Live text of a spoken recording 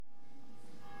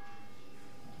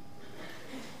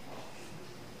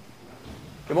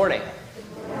Good morning.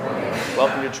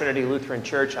 Welcome to Trinity Lutheran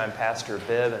Church. I'm Pastor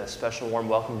Bibb, and a special warm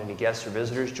welcome to any guests or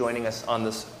visitors joining us on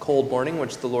this cold morning,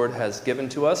 which the Lord has given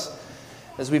to us.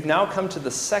 As we've now come to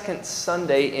the second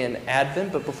Sunday in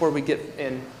Advent, but before we get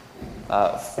in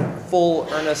full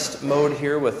earnest mode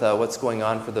here with what's going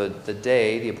on for the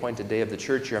day, the appointed day of the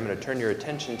church here, I'm going to turn your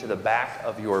attention to the back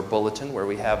of your bulletin where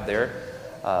we have there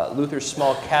Luther's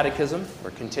Small Catechism.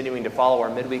 We're continuing to follow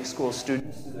our midweek school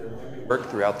students through their work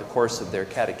throughout the course of their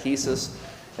catechesis.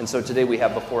 And so today we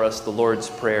have before us the Lord's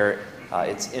Prayer,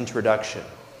 its introduction.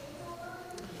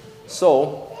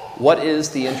 So, what is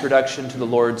the introduction to the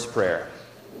Lord's Prayer?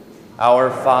 Our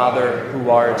Father, who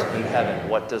art in heaven.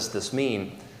 What does this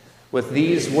mean? With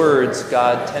these words,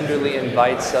 God tenderly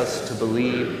invites us to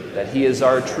believe that He is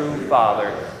our true Father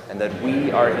and that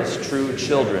we are His true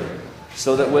children,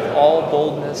 so that with all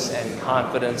boldness and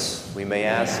confidence we may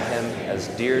ask Him as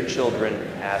dear children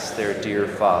ask their dear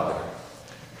Father.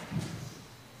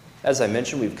 As I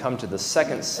mentioned, we've come to the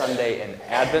second Sunday in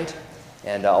Advent,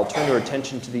 and I'll turn your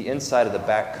attention to the inside of the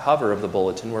back cover of the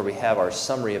bulletin where we have our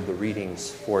summary of the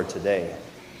readings for today.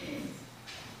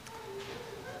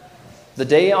 The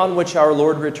day on which our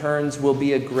Lord returns will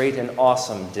be a great and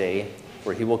awesome day,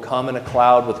 for He will come in a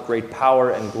cloud with great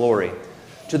power and glory.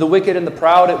 To the wicked and the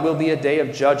proud it will be a day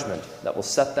of judgment that will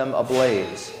set them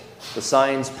ablaze. The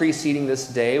signs preceding this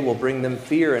day will bring them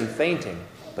fear and fainting,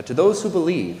 but to those who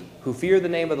believe, who fear the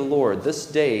name of the Lord, this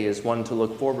day is one to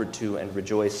look forward to and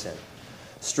rejoice in.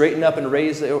 Straighten up and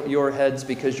raise your heads,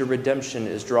 because your redemption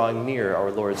is drawing near,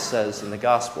 our Lord says in the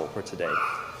gospel for today.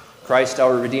 Christ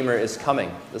our Redeemer is coming.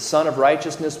 The Son of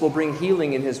Righteousness will bring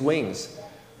healing in His wings.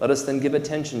 Let us then give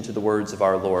attention to the words of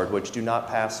our Lord, which do not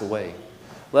pass away.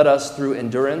 Let us, through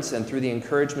endurance and through the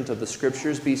encouragement of the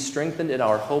Scriptures, be strengthened in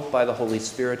our hope by the Holy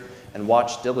Spirit and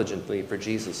watch diligently for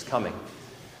Jesus' coming.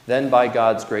 Then, by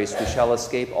God's grace, we shall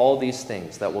escape all these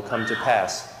things that will come to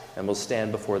pass and will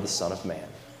stand before the Son of Man.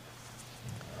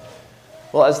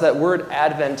 Well, as that word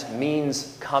Advent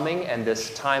means coming, and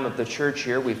this time of the church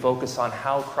here, we focus on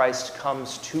how Christ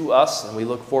comes to us, and we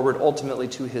look forward ultimately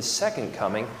to His second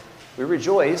coming. We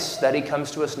rejoice that He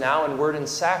comes to us now in word and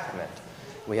sacrament.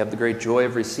 We have the great joy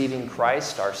of receiving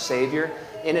Christ, our Savior,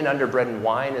 in and under bread and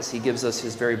wine as He gives us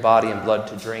His very body and blood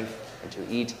to drink and to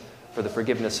eat for the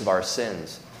forgiveness of our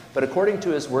sins. But according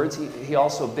to His words, He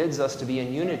also bids us to be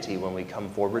in unity when we come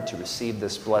forward to receive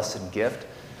this blessed gift,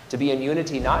 to be in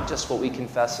unity not just what we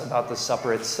confess about the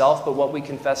supper itself, but what we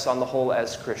confess on the whole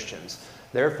as Christians.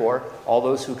 Therefore, all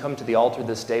those who come to the altar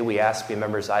this day, we ask be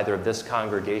members either of this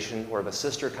congregation or of a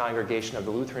sister congregation of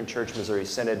the Lutheran Church Missouri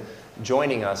Synod,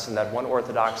 joining us in that one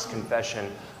Orthodox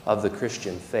confession of the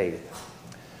Christian faith.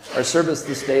 Our service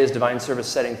this day is Divine Service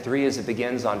Setting 3. As it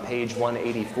begins on page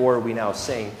 184, we now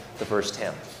sing the first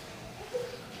hymn.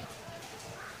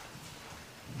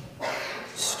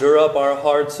 Stir up our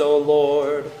hearts, O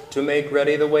Lord, to make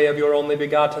ready the way of your only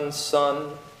begotten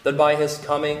Son, that by His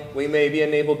coming we may be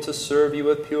enabled to serve you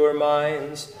with pure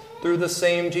minds, through the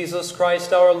same Jesus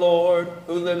Christ our Lord,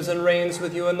 who lives and reigns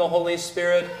with you in the Holy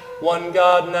Spirit, one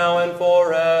God, now and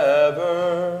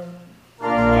forever.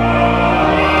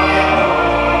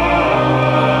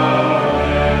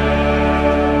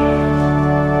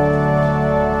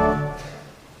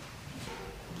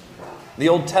 The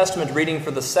Old Testament reading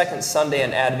for the second Sunday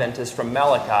in Advent is from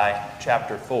Malachi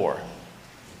chapter 4.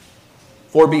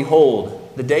 For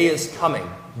behold, the day is coming,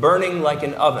 burning like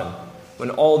an oven, when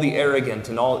all the arrogant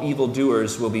and all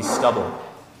evildoers will be stubble.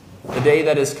 The day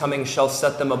that is coming shall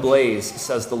set them ablaze,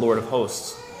 says the Lord of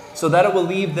hosts, so that it will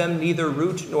leave them neither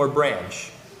root nor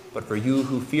branch. But for you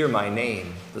who fear my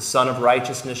name, the Son of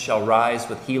Righteousness shall rise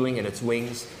with healing in its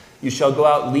wings. You shall go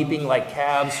out leaping like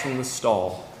calves from the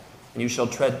stall, and you shall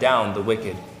tread down the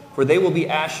wicked. For they will be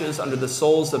ashes under the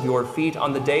soles of your feet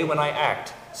on the day when I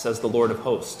act, says the Lord of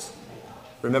hosts.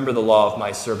 Remember the law of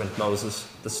my servant Moses,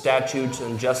 the statutes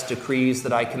and just decrees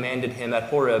that I commanded him at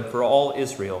Horeb for all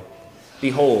Israel.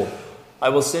 Behold, I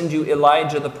will send you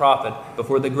Elijah the prophet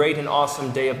before the great and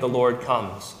awesome day of the Lord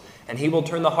comes, and he will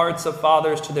turn the hearts of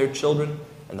fathers to their children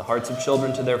and the hearts of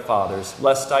children to their fathers,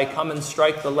 lest I come and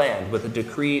strike the land with a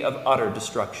decree of utter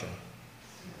destruction.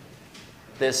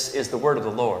 This is the word of the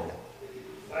Lord.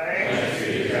 Thanks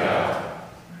be to God.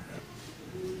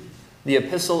 The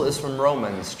epistle is from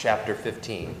Romans chapter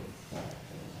 15.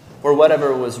 For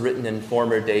whatever was written in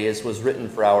former days was written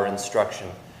for our instruction,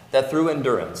 that through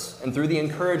endurance and through the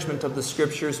encouragement of the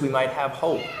Scriptures we might have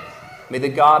hope. May the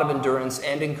God of endurance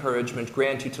and encouragement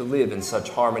grant you to live in such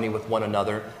harmony with one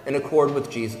another, in accord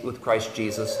with Christ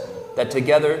Jesus, that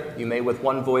together you may with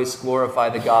one voice glorify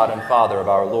the God and Father of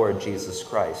our Lord Jesus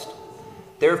Christ.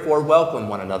 Therefore welcome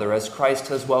one another as Christ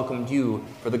has welcomed you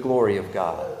for the glory of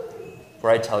God. For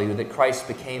I tell you that Christ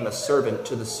became a servant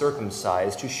to the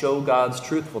circumcised to show God's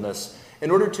truthfulness,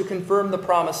 in order to confirm the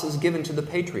promises given to the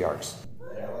patriarchs.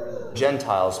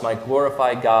 Gentiles might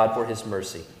glorify God for his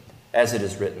mercy, as it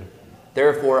is written,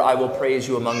 Therefore I will praise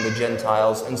you among the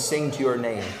Gentiles and sing to your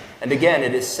name. And again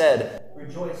it is said,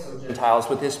 Rejoice, O Gentiles,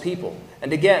 with his people.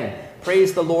 And again,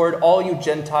 praise the Lord, all you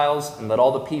Gentiles, and let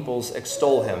all the peoples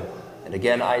extol him. And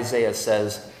again Isaiah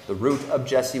says, The root of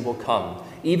Jesse will come,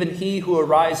 even he who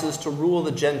arises to rule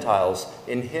the Gentiles.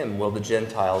 In him will the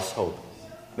Gentiles hope.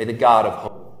 May the God of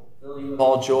hope fill you with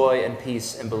all joy and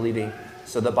peace in believing,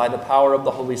 so that by the power of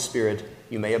the Holy Spirit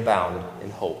you may abound in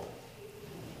hope.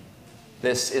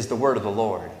 This is the word of the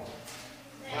Lord.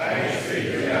 Thanks be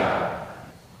to God.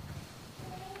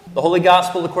 The Holy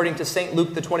Gospel according to St.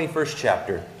 Luke, the 21st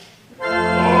chapter.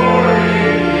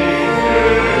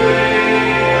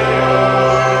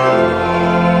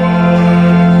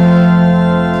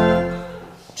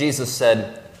 Jesus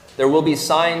said, There will be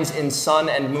signs in sun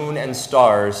and moon and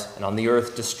stars, and on the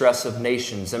earth distress of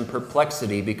nations and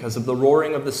perplexity because of the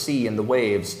roaring of the sea and the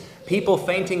waves, people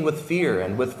fainting with fear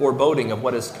and with foreboding of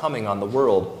what is coming on the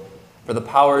world. For the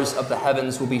powers of the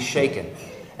heavens will be shaken,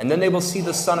 and then they will see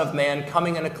the Son of Man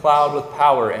coming in a cloud with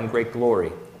power and great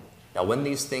glory. Now when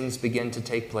these things begin to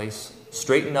take place,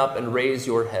 straighten up and raise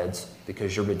your heads,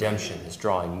 because your redemption is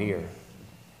drawing near.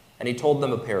 And he told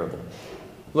them a parable.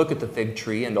 Look at the fig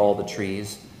tree and all the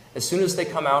trees. As soon as they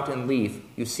come out in leaf,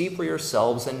 you see for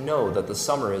yourselves and know that the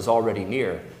summer is already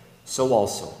near. So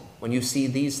also, when you see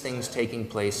these things taking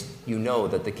place, you know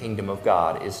that the kingdom of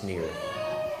God is near.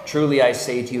 Truly I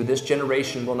say to you, this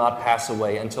generation will not pass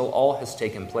away until all has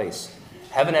taken place.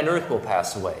 Heaven and earth will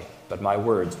pass away, but my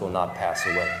words will not pass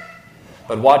away.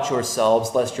 But watch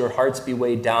yourselves, lest your hearts be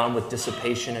weighed down with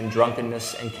dissipation and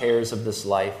drunkenness and cares of this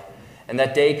life, and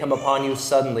that day come upon you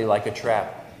suddenly like a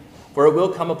trap. For it will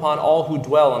come upon all who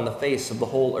dwell on the face of the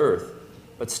whole earth.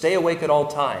 But stay awake at all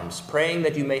times, praying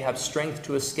that you may have strength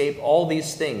to escape all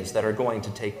these things that are going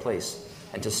to take place,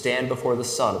 and to stand before the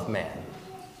Son of Man.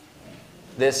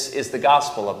 This is the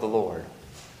gospel of the Lord.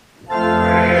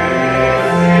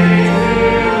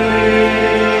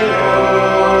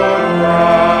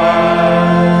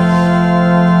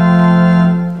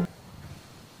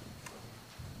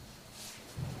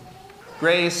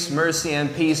 Grace, mercy,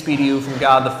 and peace be to you from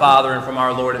God the Father and from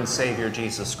our Lord and Savior,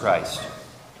 Jesus Christ.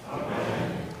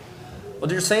 Amen. Well,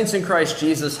 dear saints in Christ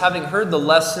Jesus, having heard the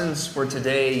lessons for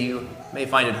today, you may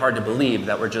find it hard to believe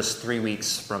that we're just 3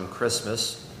 weeks from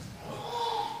Christmas.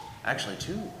 Actually,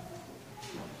 2.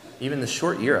 Even the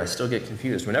short year, I still get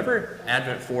confused. Whenever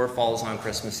Advent 4 falls on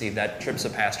Christmas Eve, that trips a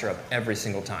pastor up every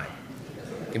single time.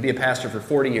 You can be a pastor for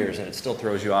 40 years, and it still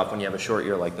throws you off when you have a short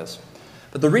year like this.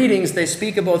 But the readings, they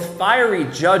speak of both fiery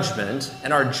judgment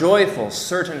and our joyful,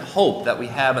 certain hope that we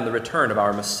have in the return of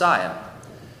our Messiah.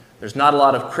 There's not a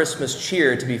lot of Christmas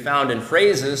cheer to be found in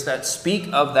phrases that speak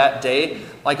of that day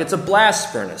like it's a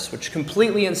blast furnace, which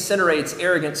completely incinerates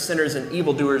arrogant sinners and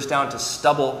evildoers down to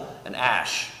stubble and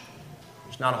ash.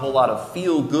 There's not a whole lot of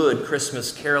feel-good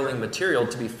Christmas caroling material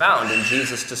to be found in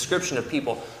Jesus' description of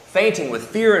people fainting with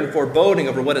fear and foreboding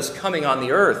over what is coming on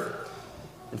the earth.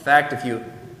 In fact, if you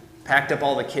packed up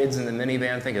all the kids in the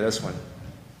minivan, think of this one.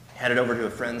 Headed over to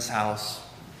a friend's house,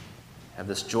 have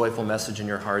this joyful message in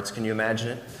your hearts. Can you imagine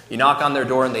it? You knock on their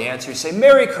door and they answer. You say,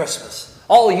 Merry Christmas.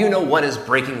 All you know what is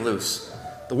breaking loose.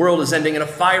 The world is ending in a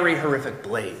fiery, horrific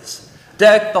blaze.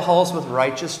 Deck the halls with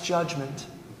righteous judgment.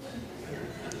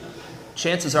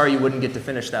 Chances are you wouldn't get to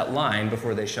finish that line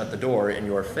before they shut the door in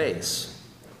your face.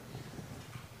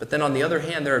 But then on the other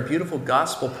hand, there are beautiful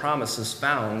gospel promises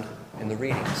found in the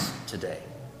readings today.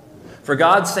 For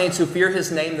God's saints who fear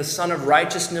his name, the Son of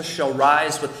Righteousness shall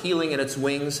rise with healing in its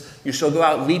wings. You shall go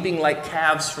out leaping like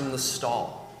calves from the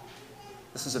stall.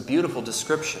 This is a beautiful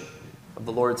description of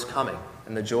the Lord's coming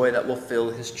and the joy that will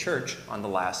fill his church on the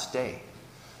last day.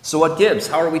 So what gives?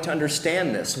 How are we to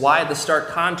understand this? Why the stark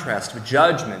contrast of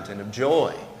judgment and of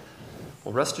joy?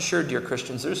 Well, rest assured, dear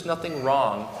Christians, there's nothing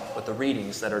wrong with the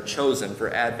readings that are chosen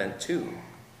for Advent 2.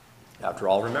 After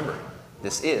all, remember,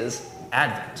 this is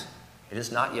Advent. It is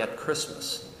not yet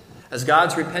Christmas. As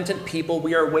God's repentant people,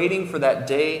 we are waiting for that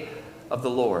day of the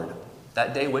Lord,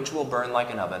 that day which will burn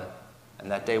like an oven, and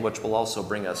that day which will also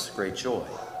bring us great joy.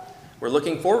 We're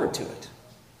looking forward to it.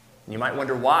 And you might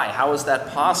wonder why. How is that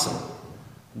possible?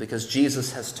 Because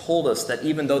Jesus has told us that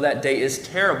even though that day is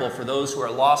terrible for those who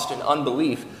are lost in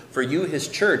unbelief, for you, his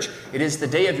church, it is the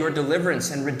day of your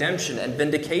deliverance and redemption and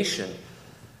vindication.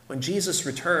 When Jesus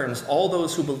returns, all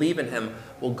those who believe in him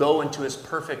will go into his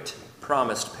perfect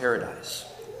promised paradise.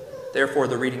 Therefore,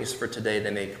 the readings for today,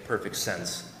 they make perfect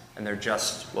sense, and they're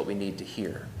just what we need to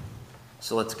hear.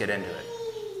 So let's get into it.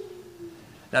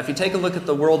 Now, if you take a look at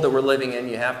the world that we're living in,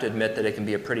 you have to admit that it can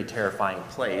be a pretty terrifying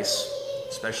place,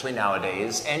 especially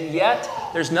nowadays. And yet,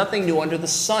 there's nothing new under the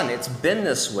sun. It's been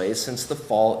this way since the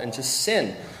fall into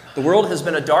sin. The world has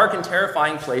been a dark and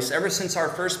terrifying place ever since our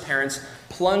first parents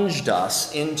plunged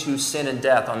us into sin and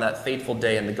death on that fateful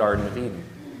day in the Garden of Eden.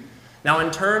 Now,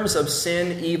 in terms of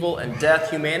sin, evil, and death,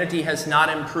 humanity has not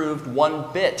improved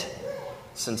one bit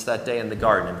since that day in the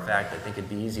garden. In fact, I think it'd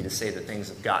be easy to say that things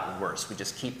have gotten worse. We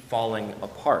just keep falling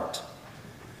apart.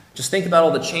 Just think about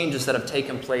all the changes that have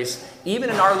taken place, even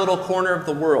in our little corner of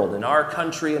the world, in our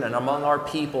country and among our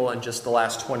people in just the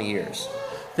last 20 years.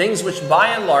 Things which, by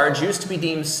and large, used to be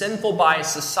deemed sinful by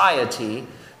society,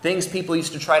 things people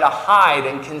used to try to hide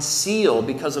and conceal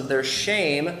because of their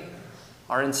shame,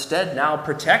 are instead now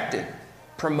protected,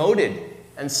 promoted,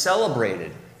 and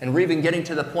celebrated. And we're even getting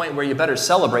to the point where you better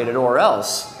celebrate it or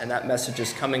else. And that message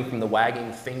is coming from the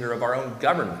wagging finger of our own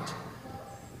government.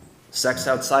 Sex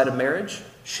outside of marriage,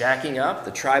 shacking up,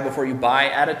 the try before you buy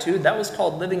attitude, that was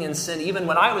called living in sin even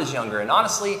when I was younger. And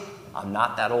honestly, I'm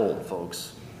not that old,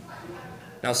 folks.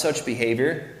 Now, such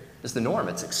behavior is the norm.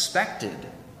 It's expected.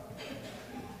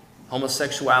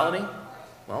 Homosexuality,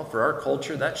 well, for our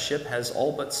culture, that ship has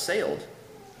all but sailed.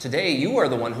 Today, you are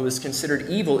the one who is considered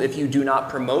evil if you do not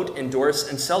promote, endorse,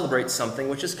 and celebrate something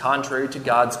which is contrary to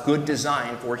God's good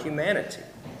design for humanity.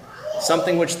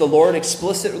 Something which the Lord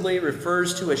explicitly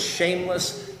refers to as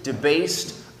shameless,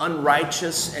 debased,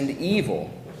 unrighteous, and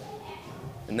evil.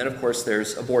 And then, of course,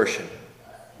 there's abortion.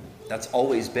 That's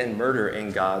always been murder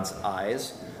in God's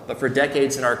eyes. But for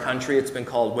decades in our country, it's been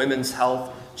called women's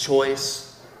health,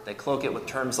 choice. They cloak it with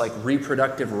terms like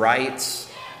reproductive rights.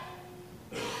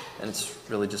 And it's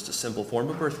really just a simple form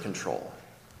of birth control.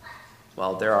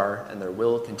 Well, there are and there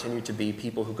will continue to be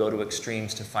people who go to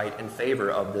extremes to fight in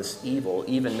favor of this evil,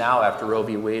 even now after Roe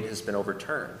v. Wade has been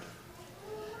overturned.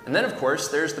 And then, of course,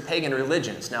 there's the pagan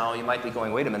religions. Now, you might be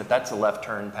going, wait a minute, that's a left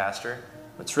turn, Pastor.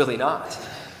 It's really not.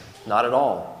 Not at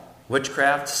all.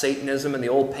 Witchcraft, Satanism, and the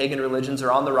old pagan religions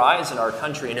are on the rise in our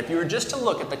country. And if you were just to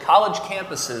look at the college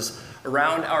campuses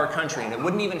around our country, and it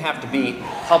wouldn't even have to be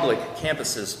public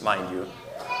campuses, mind you,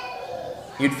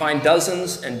 you'd find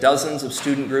dozens and dozens of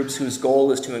student groups whose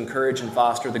goal is to encourage and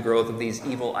foster the growth of these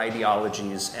evil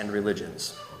ideologies and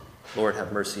religions. Lord,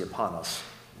 have mercy upon us.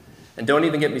 And don't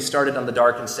even get me started on the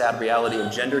dark and sad reality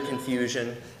of gender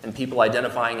confusion and people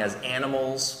identifying as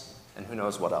animals and who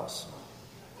knows what else.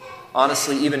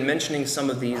 Honestly, even mentioning some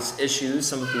of these issues,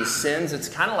 some of these sins, it's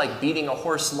kind of like beating a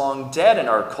horse long dead in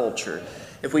our culture.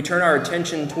 If we turn our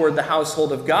attention toward the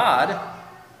household of God,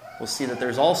 we'll see that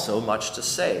there's also much to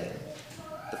say.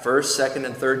 The first, second,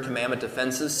 and third commandment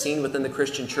offenses seen within the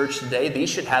Christian church today, these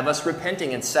should have us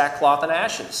repenting in sackcloth and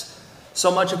ashes. So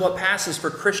much of what passes for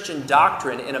Christian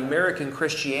doctrine in American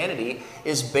Christianity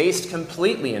is based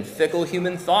completely in fickle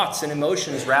human thoughts and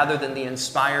emotions rather than the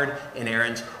inspired,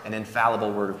 inerrant, and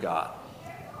infallible Word of God.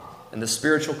 In the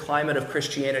spiritual climate of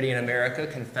Christianity in America,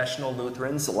 confessional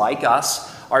Lutherans like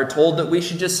us are told that we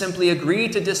should just simply agree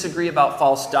to disagree about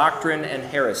false doctrine and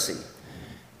heresy.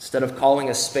 Instead of calling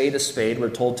a spade, we're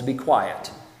told to be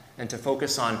quiet and to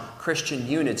focus on Christian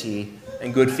unity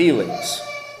and good feelings.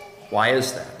 Why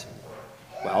is that?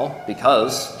 Well,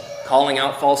 because calling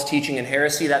out false teaching and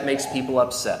heresy, that makes people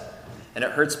upset. And it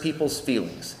hurts people's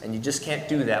feelings. And you just can't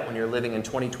do that when you're living in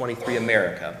 2023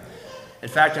 America. In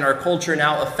fact, in our culture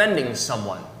now, offending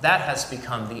someone, that has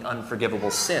become the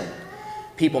unforgivable sin.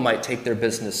 People might take their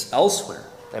business elsewhere.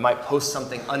 They might post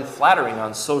something unflattering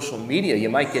on social media. You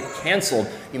might get canceled.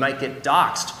 You might get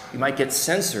doxxed. You might get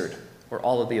censored, or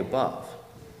all of the above.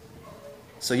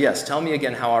 So yes, tell me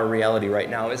again how our reality right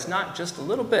now is not just a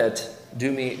little bit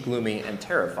doomy, gloomy, and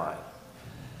terrifying.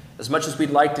 As much as we'd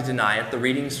like to deny it, the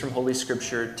readings from Holy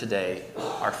Scripture today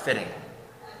are fitting.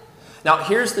 Now,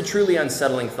 here's the truly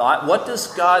unsettling thought. What does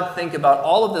God think about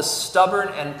all of this stubborn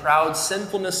and proud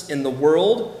sinfulness in the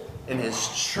world, in His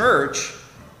church,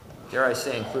 dare I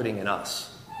say, including in us?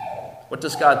 What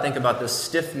does God think about this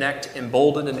stiff-necked,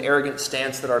 emboldened, and arrogant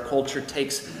stance that our culture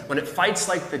takes when it fights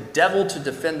like the devil to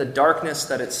defend the darkness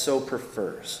that it so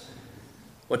prefers?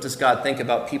 What does God think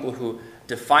about people who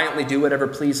defiantly do whatever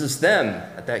pleases them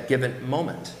at that given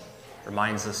moment?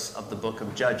 Reminds us of the book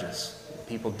of Judges.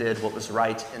 People did what was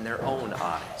right in their own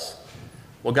eyes.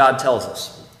 Well, God tells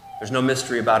us. There's no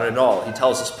mystery about it at all. He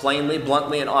tells us plainly,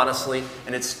 bluntly, and honestly,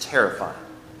 and it's terrifying.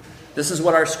 This is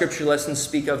what our scripture lessons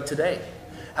speak of today.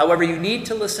 However, you need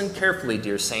to listen carefully,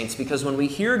 dear saints, because when we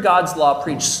hear God's law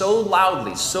preached so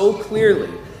loudly, so clearly,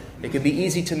 It can be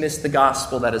easy to miss the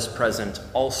gospel that is present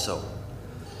also.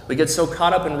 We get so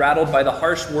caught up and rattled by the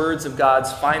harsh words of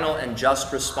God's final and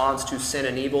just response to sin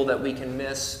and evil that we can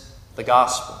miss the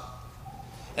gospel.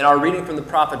 In our reading from the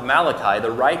prophet Malachi,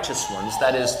 the righteous ones,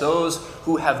 that is, those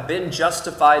who have been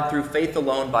justified through faith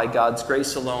alone by God's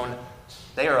grace alone,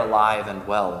 they are alive and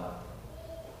well.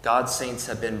 God's saints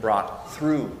have been brought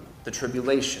through the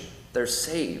tribulation. They're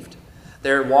saved.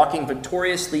 They're walking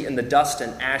victoriously in the dust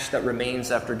and ash that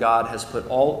remains after God has put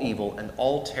all evil and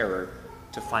all terror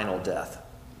to final death.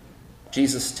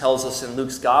 Jesus tells us in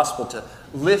Luke's gospel to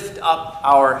lift up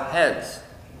our heads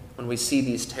when we see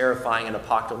these terrifying and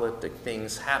apocalyptic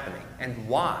things happening. And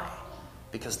why?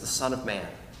 Because the Son of Man,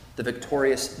 the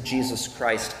victorious Jesus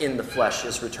Christ in the flesh,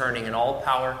 is returning in all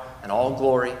power and all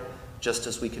glory, just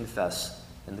as we confess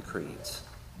in the creeds.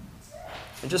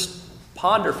 And just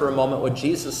ponder for a moment what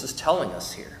Jesus is telling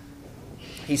us here.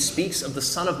 He speaks of the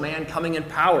Son of Man coming in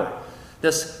power.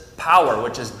 This power,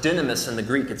 which is dynamis in the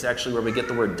Greek, it's actually where we get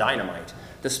the word dynamite.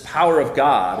 This power of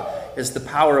God is the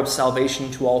power of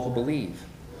salvation to all who believe.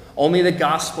 Only the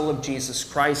gospel of Jesus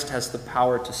Christ has the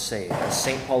power to save, as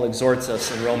St. Paul exhorts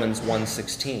us in Romans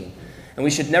 1:16. And we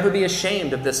should never be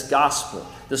ashamed of this gospel,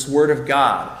 this word of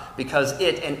God, because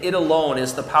it and it alone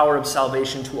is the power of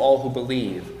salvation to all who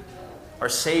believe. Our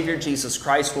Savior, Jesus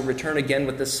Christ, will return again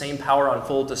with this same power on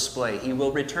full display. He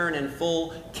will return in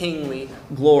full kingly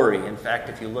glory. In fact,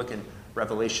 if you look in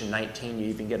Revelation 19, you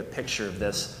even get a picture of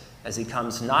this as he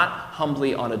comes not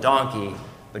humbly on a donkey,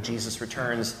 but Jesus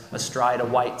returns astride a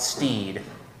white steed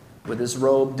with his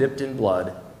robe dipped in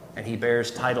blood, and he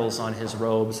bears titles on his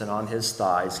robes and on his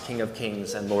thighs, King of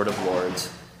Kings and Lord of Lords.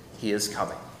 He is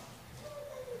coming.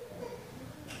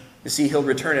 You see, he'll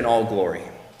return in all glory.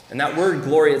 And that word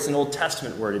glory, it's an Old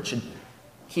Testament word. It should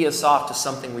key us off to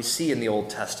something we see in the Old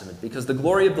Testament, because the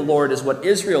glory of the Lord is what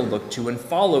Israel looked to and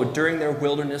followed during their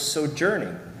wilderness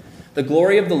sojourning. The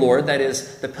glory of the Lord, that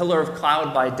is, the pillar of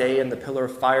cloud by day and the pillar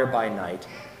of fire by night,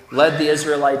 led the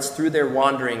Israelites through their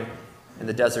wandering in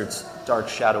the desert's dark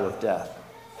shadow of death.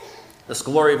 This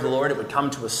glory of the Lord, it would come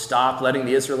to a stop, letting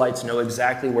the Israelites know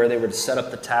exactly where they were to set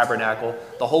up the tabernacle,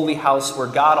 the holy house where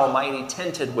God Almighty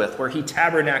tented with, where he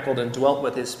tabernacled and dwelt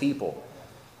with his people.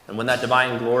 And when that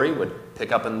divine glory would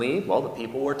pick up and leave, well, the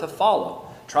people were to follow,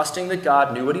 trusting that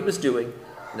God knew what he was doing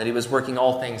and that he was working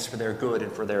all things for their good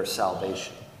and for their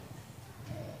salvation.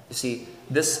 You see,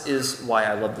 this is why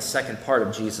I love the second part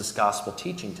of Jesus' gospel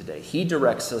teaching today. He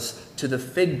directs us to the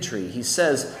fig tree. He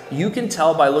says, you can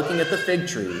tell by looking at the fig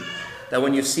tree that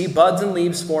when you see buds and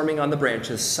leaves forming on the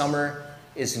branches, summer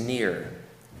is near.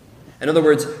 In other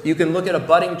words, you can look at a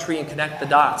budding tree and connect the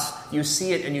dots. You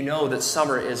see it and you know that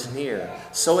summer is near.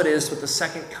 So it is with the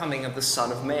second coming of the Son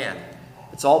of Man.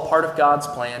 It's all part of God's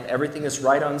plan. Everything is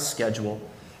right on schedule.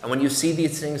 And when you see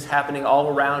these things happening all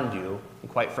around you,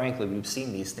 and quite frankly, we've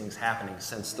seen these things happening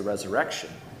since the resurrection,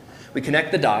 we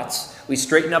connect the dots, we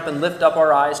straighten up and lift up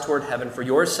our eyes toward heaven, for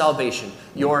your salvation,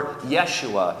 your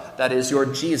Yeshua, that is, your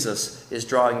Jesus, is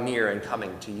drawing near and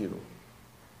coming to you.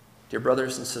 Dear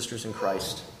brothers and sisters in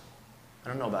Christ, I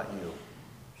don't know about you,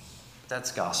 but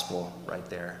that's gospel right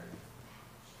there.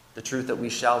 The truth that we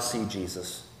shall see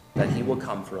Jesus, that he will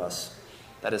come for us,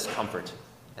 that is comfort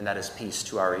and that is peace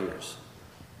to our ears.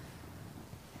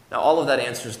 Now, all of that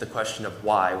answers the question of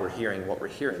why we're hearing what we're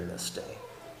hearing this day.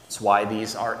 It's why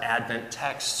these are Advent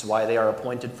texts, why they are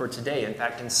appointed for today. In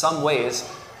fact, in some ways,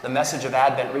 the message of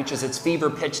Advent reaches its fever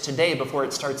pitch today before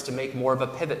it starts to make more of a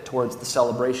pivot towards the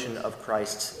celebration of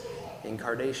Christ's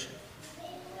incarnation.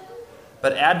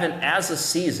 But Advent as a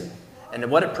season,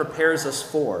 and what it prepares us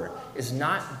for, is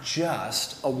not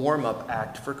just a warm-up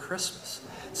act for Christmas.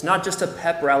 It's not just a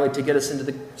pep rally to get us into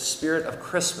the spirit of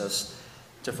Christmas,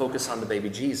 to focus on the baby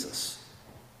Jesus.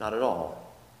 Not at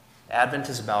all. Advent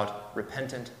is about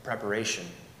repentant preparation,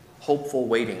 hopeful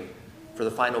waiting for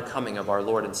the final coming of our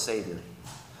Lord and Savior.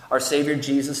 Our Savior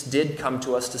Jesus did come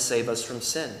to us to save us from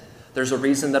sin. There's a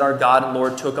reason that our God and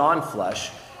Lord took on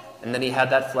flesh, and then he had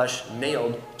that flesh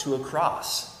nailed to a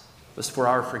cross. It was for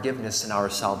our forgiveness and our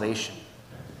salvation.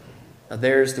 Now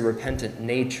there's the repentant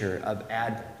nature of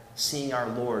Advent, seeing our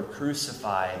Lord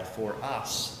crucified for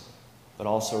us, but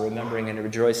also remembering and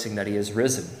rejoicing that he is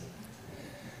risen.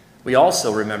 We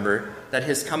also remember that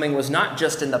his coming was not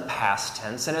just in the past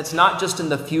tense, and it's not just in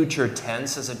the future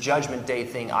tense as a judgment day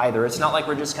thing either. It's not like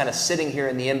we're just kind of sitting here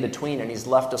in the in-between and he's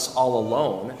left us all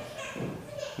alone.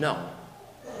 No.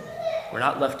 We're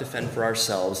not left to fend for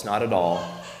ourselves, not at all.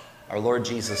 Our Lord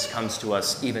Jesus comes to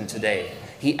us even today.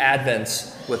 He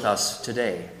advents with us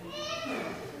today.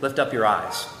 Lift up your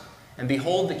eyes. And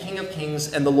behold, the King of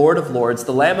kings and the Lord of lords,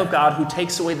 the Lamb of God who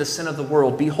takes away the sin of the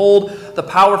world. Behold, the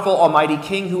powerful, almighty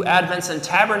King who advents and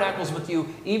tabernacles with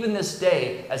you even this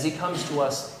day as he comes to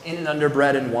us in and under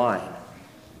bread and wine.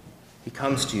 He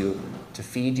comes to you to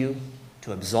feed you,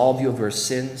 to absolve you of your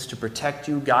sins, to protect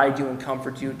you, guide you, and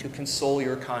comfort you, to console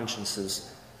your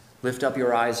consciences. Lift up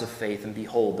your eyes of faith and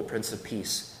behold the Prince of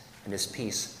Peace and his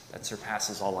peace that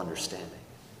surpasses all understanding.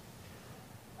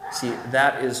 See,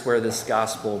 that is where this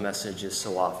gospel message is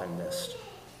so often missed.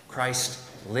 Christ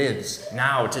lives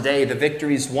now, today. The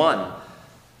victory's won.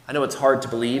 I know it's hard to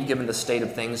believe given the state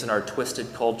of things in our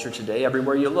twisted culture today.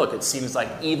 Everywhere you look, it seems like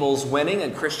evil's winning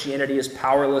and Christianity is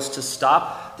powerless to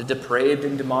stop the depraved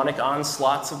and demonic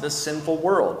onslaughts of this sinful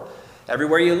world.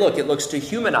 Everywhere you look, it looks to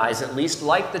humanize, at least,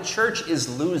 like the church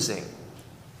is losing.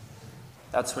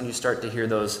 That's when you start to hear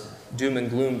those doom and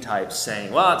gloom types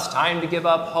saying, well, it's time to give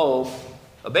up hope.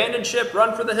 Abandon ship,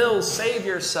 run for the hills, save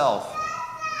yourself.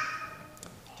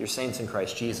 Dear saints in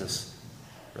Christ Jesus,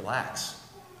 relax.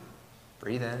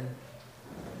 Breathe in,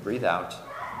 breathe out,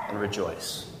 and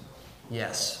rejoice.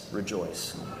 Yes,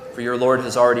 rejoice. For your Lord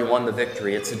has already won the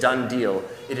victory. It's a done deal.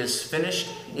 It is finished,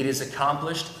 it is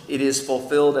accomplished, it is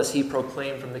fulfilled as he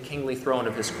proclaimed from the kingly throne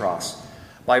of his cross.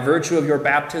 By virtue of your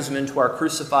baptism into our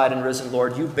crucified and risen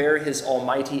Lord, you bear his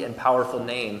almighty and powerful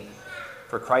name.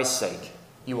 For Christ's sake,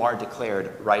 you are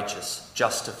declared righteous,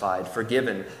 justified,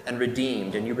 forgiven, and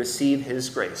redeemed, and you receive his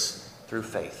grace through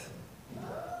faith.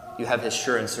 You have his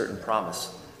sure and certain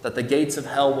promise that the gates of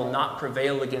hell will not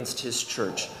prevail against his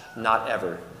church, not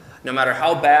ever. No matter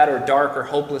how bad or dark or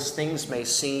hopeless things may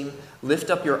seem, lift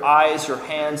up your eyes, your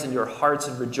hands, and your hearts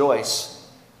and rejoice,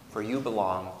 for you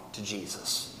belong to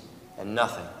Jesus, and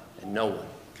nothing and no one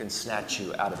can snatch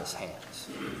you out of his hands.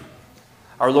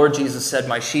 Our Lord Jesus said,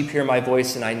 my sheep hear my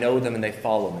voice, and I know them, and they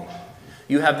follow me.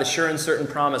 You have the sure and certain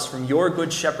promise from your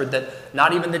good shepherd that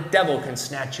not even the devil can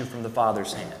snatch you from the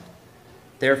Father's hand.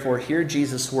 Therefore, hear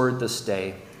Jesus' word this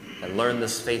day and learn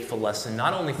this faithful lesson,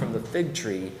 not only from the fig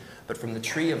tree, but from the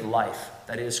tree of life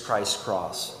that is Christ's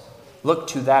cross. Look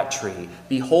to that tree.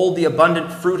 Behold the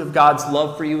abundant fruit of God's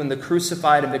love for you in the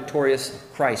crucified and victorious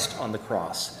Christ on the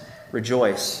cross.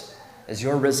 Rejoice as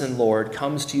your risen Lord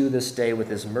comes to you this day with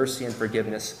his mercy and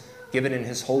forgiveness given in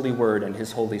his holy word and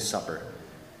his holy supper.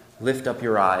 Lift up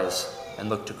your eyes and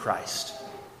look to Christ,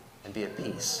 and be at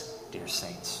peace, dear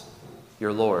saints.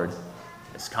 Your Lord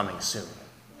is coming soon.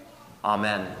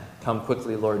 Amen. Come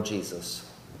quickly, Lord Jesus.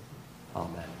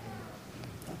 Amen.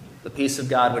 The peace of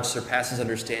God, which surpasses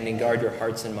understanding, guard your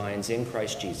hearts and minds in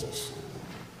Christ Jesus.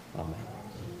 Amen.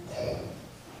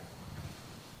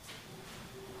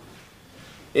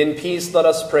 In peace, let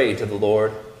us pray to the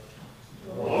Lord.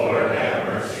 Lord, have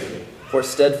mercy. For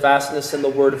steadfastness in the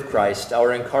word of Christ,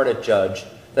 our incarnate judge,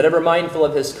 that ever mindful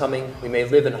of his coming, we may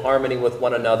live in harmony with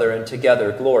one another and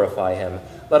together glorify him.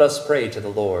 Let us pray to the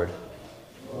Lord.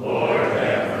 Lord,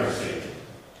 have mercy.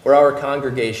 For our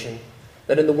congregation,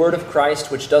 that in the word of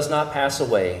Christ, which does not pass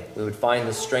away, we would find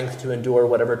the strength to endure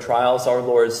whatever trials our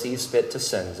Lord sees fit to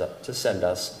send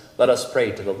us. Let us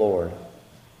pray to the Lord.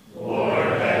 Lord,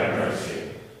 have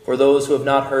mercy. For those who have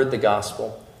not heard the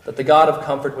gospel, that the God of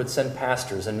comfort would send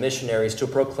pastors and missionaries to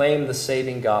proclaim the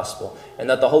saving gospel, and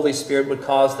that the Holy Spirit would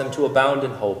cause them to abound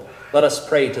in hope. Let us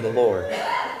pray to the Lord.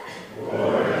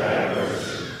 Lord, have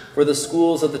mercy. For the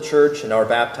schools of the church and our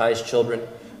baptized children,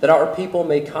 that our people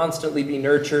may constantly be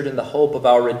nurtured in the hope of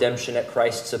our redemption at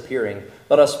Christ's appearing,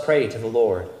 let us pray to the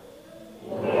Lord.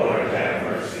 Lord, have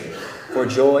mercy. For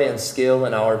joy and skill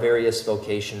in our various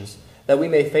vocations, that we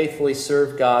may faithfully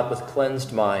serve God with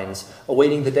cleansed minds,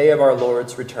 awaiting the day of our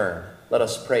Lord's return, let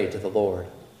us pray to the Lord.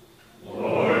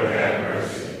 Lord, have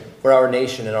mercy. For our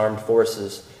nation and armed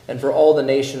forces, and for all the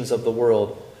nations of the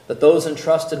world, that those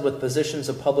entrusted with positions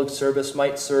of public service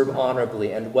might serve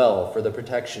honorably and well for the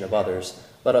protection of others,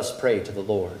 let us pray to the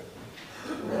Lord.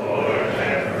 Lord,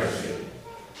 have mercy.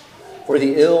 For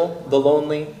the ill, the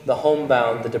lonely, the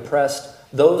homebound, the depressed,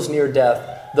 those near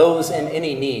death, those in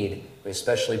any need, we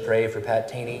especially pray for Pat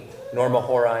Taney, Norma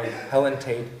Horine, Helen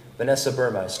Tate, Vanessa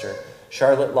Burmeister,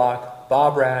 Charlotte Locke,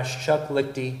 Bob Rash, Chuck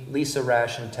Lichty, Lisa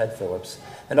Rash, and Ted Phillips,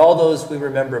 and all those we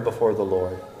remember before the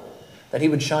Lord. That he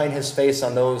would shine his face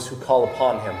on those who call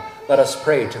upon him. Let us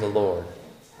pray to the Lord.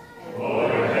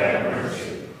 Lord, have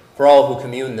mercy. For all who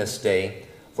commune this day,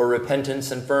 for repentance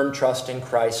and firm trust in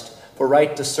Christ, for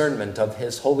right discernment of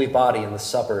his holy body in the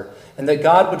supper, and that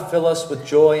God would fill us with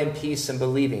joy and peace in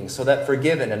believing, so that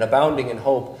forgiven and abounding in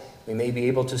hope, we may be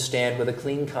able to stand with a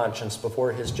clean conscience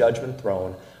before his judgment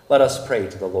throne. Let us pray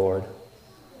to the Lord.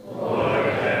 Lord,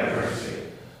 have mercy.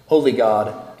 Holy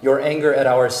God, your anger at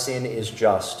our sin is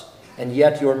just, and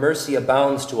yet your mercy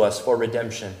abounds to us for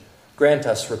redemption. Grant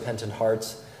us repentant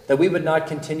hearts, that we would not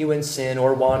continue in sin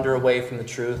or wander away from the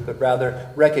truth, but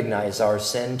rather recognize our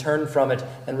sin, turn from it,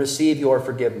 and receive your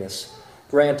forgiveness.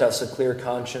 Grant us a clear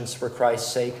conscience for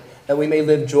Christ's sake, that we may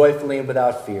live joyfully and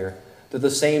without fear. Through the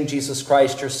same Jesus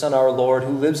Christ, your Son, our Lord,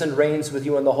 who lives and reigns with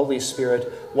you in the Holy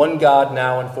Spirit, one God,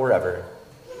 now and forever.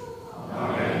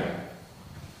 Amen.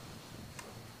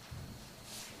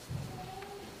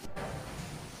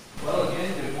 Well,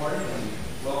 again, good morning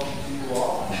and welcome to you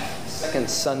all. Second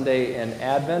Sunday in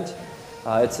Advent.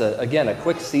 It's, again, a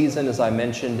quick season, as I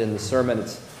mentioned in the sermon.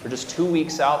 We're just 2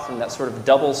 weeks out from that sort of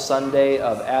double Sunday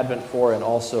of Advent 4 and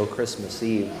also Christmas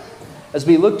Eve. As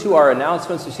we look to our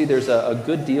announcements, you see there's a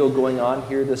good deal going on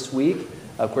here this week.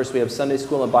 Of course, we have Sunday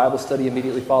school and Bible study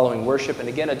immediately following worship. And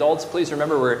again, adults, please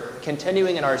remember we're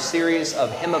continuing in our series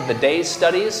of Hymn of the Day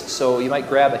studies. So you might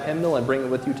grab a hymnal and bring it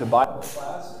with you to Bible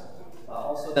class.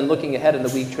 Also, then looking ahead in the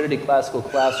week, Trinity Classical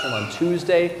Classroom on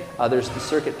Tuesday. There's the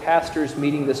Circuit Pastors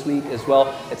meeting this week as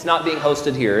well. It's not being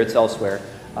hosted here, it's elsewhere.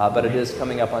 But it is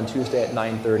coming up on Tuesday at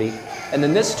 9:30. And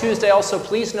then this Tuesday also,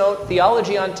 please note,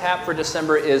 Theology on Tap for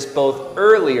December is both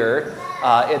earlier.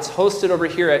 It's hosted over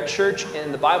here at church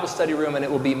in the Bible study room, and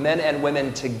it will be men and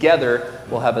women together.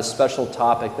 We'll have a special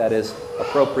topic that is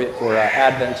appropriate for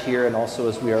Advent here and also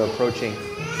as we are approaching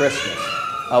Christmas.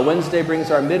 Wednesday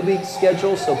brings our midweek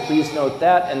schedule, so please note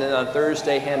that. And then on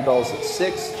Thursday, handbells at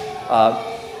 6.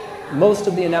 Most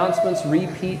of the announcements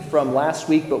repeat from last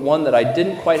week, but one that I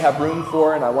didn't quite have room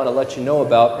for and I want to let you know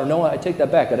about. Or no, I take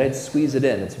that back. I had to squeeze it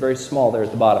in. It's very small there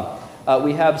at the bottom.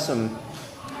 We have some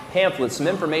pamphlets, some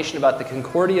information about the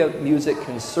Concordia Music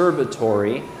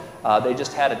Conservatory. They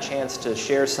just had a chance to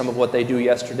share some of what they do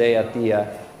yesterday at the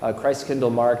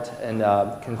Christkindl Markt in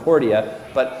Concordia.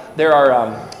 But there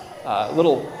are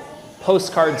little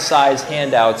postcard-size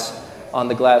handouts on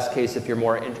the glass case if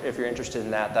you're interested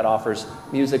in that. That offers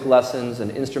music lessons and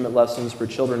instrument lessons for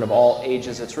children of all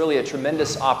ages. It's really a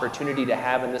tremendous opportunity to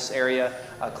have in this area.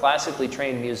 Classically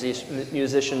trained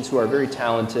musicians who are very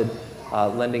talented,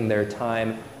 lending their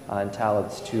time and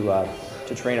talents to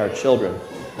train our children.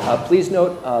 Please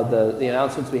note the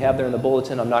announcements we have there in the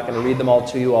bulletin. I'm not going to read them all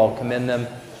to you. I'll commend them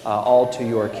all to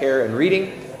your care and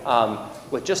reading.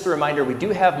 With just a reminder, we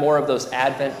do have more of those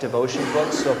Advent devotion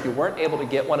books, so if you weren't able to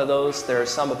get one of those, there are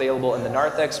some available in the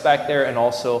narthex back there and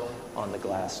also on the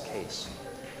glass case.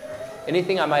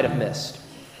 Anything I might have missed?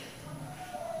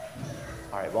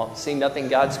 All right, well, seeing nothing,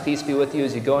 God's peace be with you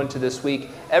as you go into this week,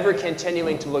 ever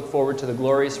continuing to look forward to the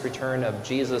glorious return of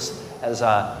Jesus as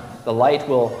the light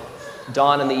will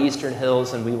dawn in the eastern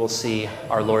hills and we will see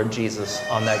our Lord Jesus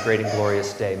on that great and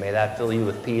glorious day. May that fill you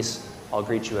with peace. I'll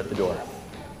greet you at the door.